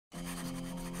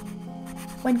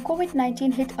When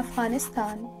COVID-19 hit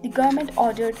Afghanistan, the government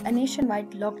ordered a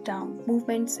nationwide lockdown.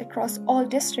 Movements across all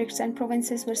districts and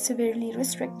provinces were severely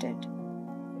restricted.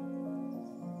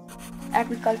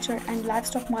 Agriculture and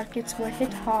livestock markets were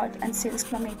hit hard and sales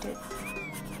plummeted.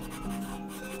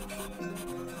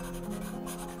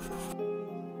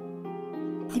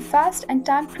 The fast and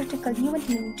time-critical UN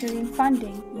humanitarian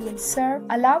funding, UNCERF,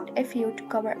 allowed FAO to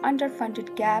cover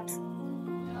underfunded gaps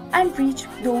and reach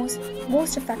those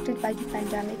most affected by the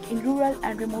pandemic in rural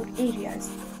and remote areas.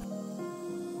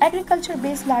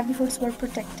 Agriculture-based livelihoods were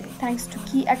protected thanks to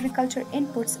key agriculture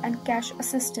inputs and cash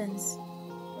assistance.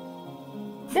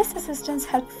 This assistance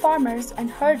helped farmers and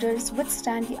herders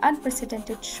withstand the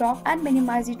unprecedented shock and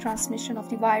minimize the transmission of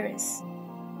the virus.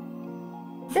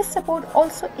 This support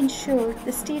also ensured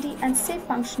the steady and safe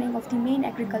functioning of the main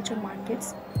agriculture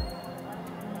markets,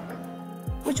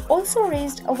 which also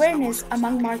raised awareness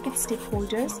among market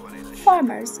stakeholders,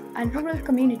 farmers, and rural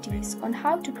communities on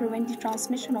how to prevent the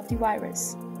transmission of the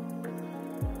virus.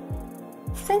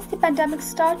 Since the pandemic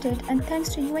started, and thanks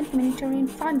to UN humanitarian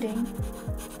funding,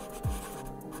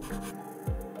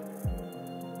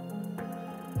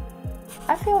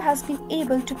 FAO has been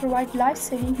able to provide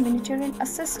life-saving humanitarian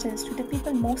assistance to the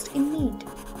people most in need.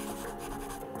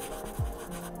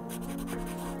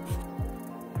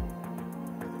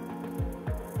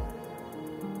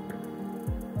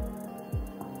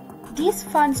 These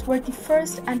funds were the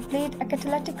first and played a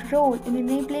catalytic role in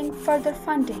enabling further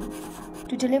funding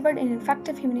to deliver an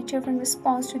effective humanitarian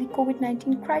response to the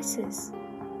COVID-19 crisis.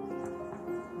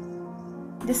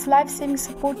 This life-saving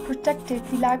support protected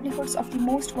the livelihoods of the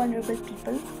most vulnerable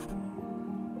people,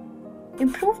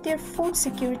 improved their food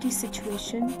security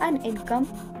situation and income,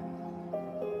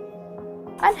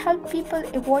 and helped people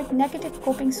avoid negative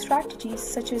coping strategies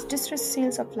such as distressed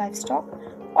sales of livestock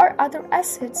or other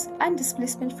assets and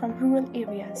displacement from rural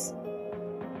areas.